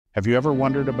Have you ever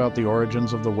wondered about the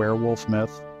origins of the werewolf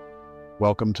myth?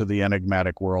 Welcome to the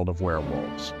enigmatic world of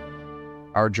werewolves.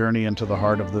 Our journey into the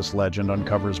heart of this legend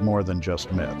uncovers more than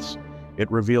just myths. It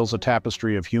reveals a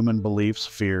tapestry of human beliefs,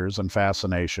 fears, and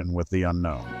fascination with the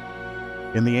unknown.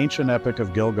 In the ancient epic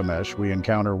of Gilgamesh, we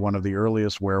encounter one of the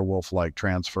earliest werewolf-like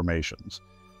transformations,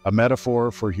 a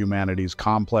metaphor for humanity's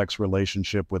complex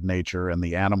relationship with nature and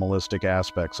the animalistic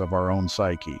aspects of our own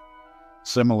psyche.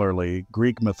 Similarly,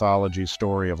 Greek mythology's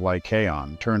story of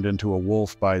Lycaon, turned into a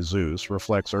wolf by Zeus,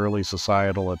 reflects early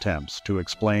societal attempts to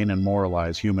explain and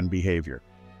moralize human behavior.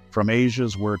 From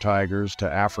Asia's were-tigers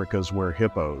to Africa's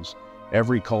were-hippos,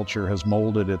 every culture has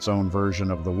molded its own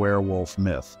version of the werewolf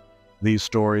myth. These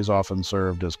stories often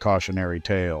served as cautionary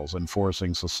tales,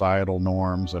 enforcing societal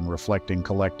norms and reflecting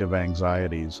collective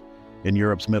anxieties. In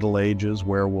Europe's Middle Ages,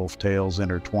 werewolf tales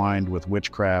intertwined with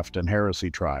witchcraft and heresy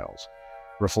trials,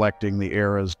 reflecting the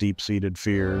era's deep-seated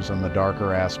fears and the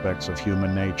darker aspects of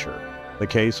human nature. The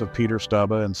case of Peter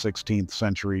Stubbe in 16th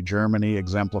century Germany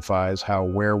exemplifies how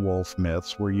werewolf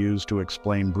myths were used to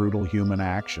explain brutal human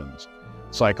actions.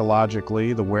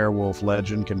 Psychologically, the werewolf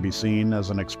legend can be seen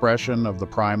as an expression of the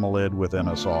primal id within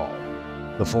us all.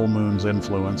 The full moon's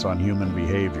influence on human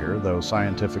behavior, though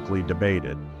scientifically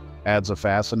debated, adds a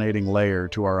fascinating layer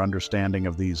to our understanding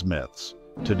of these myths.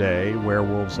 Today,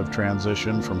 werewolves have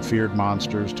transitioned from feared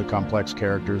monsters to complex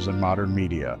characters in modern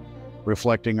media,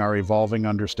 reflecting our evolving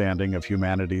understanding of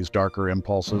humanity's darker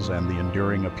impulses and the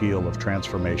enduring appeal of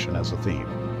transformation as a theme.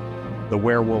 The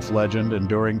werewolf legend,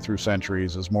 enduring through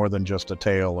centuries, is more than just a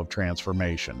tale of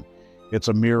transformation. It's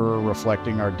a mirror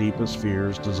reflecting our deepest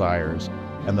fears, desires,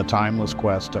 and the timeless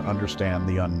quest to understand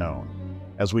the unknown.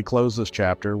 As we close this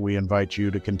chapter, we invite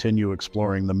you to continue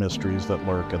exploring the mysteries that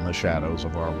lurk in the shadows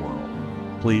of our world.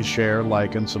 Please share,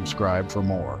 like, and subscribe for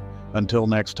more. Until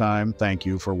next time, thank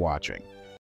you for watching.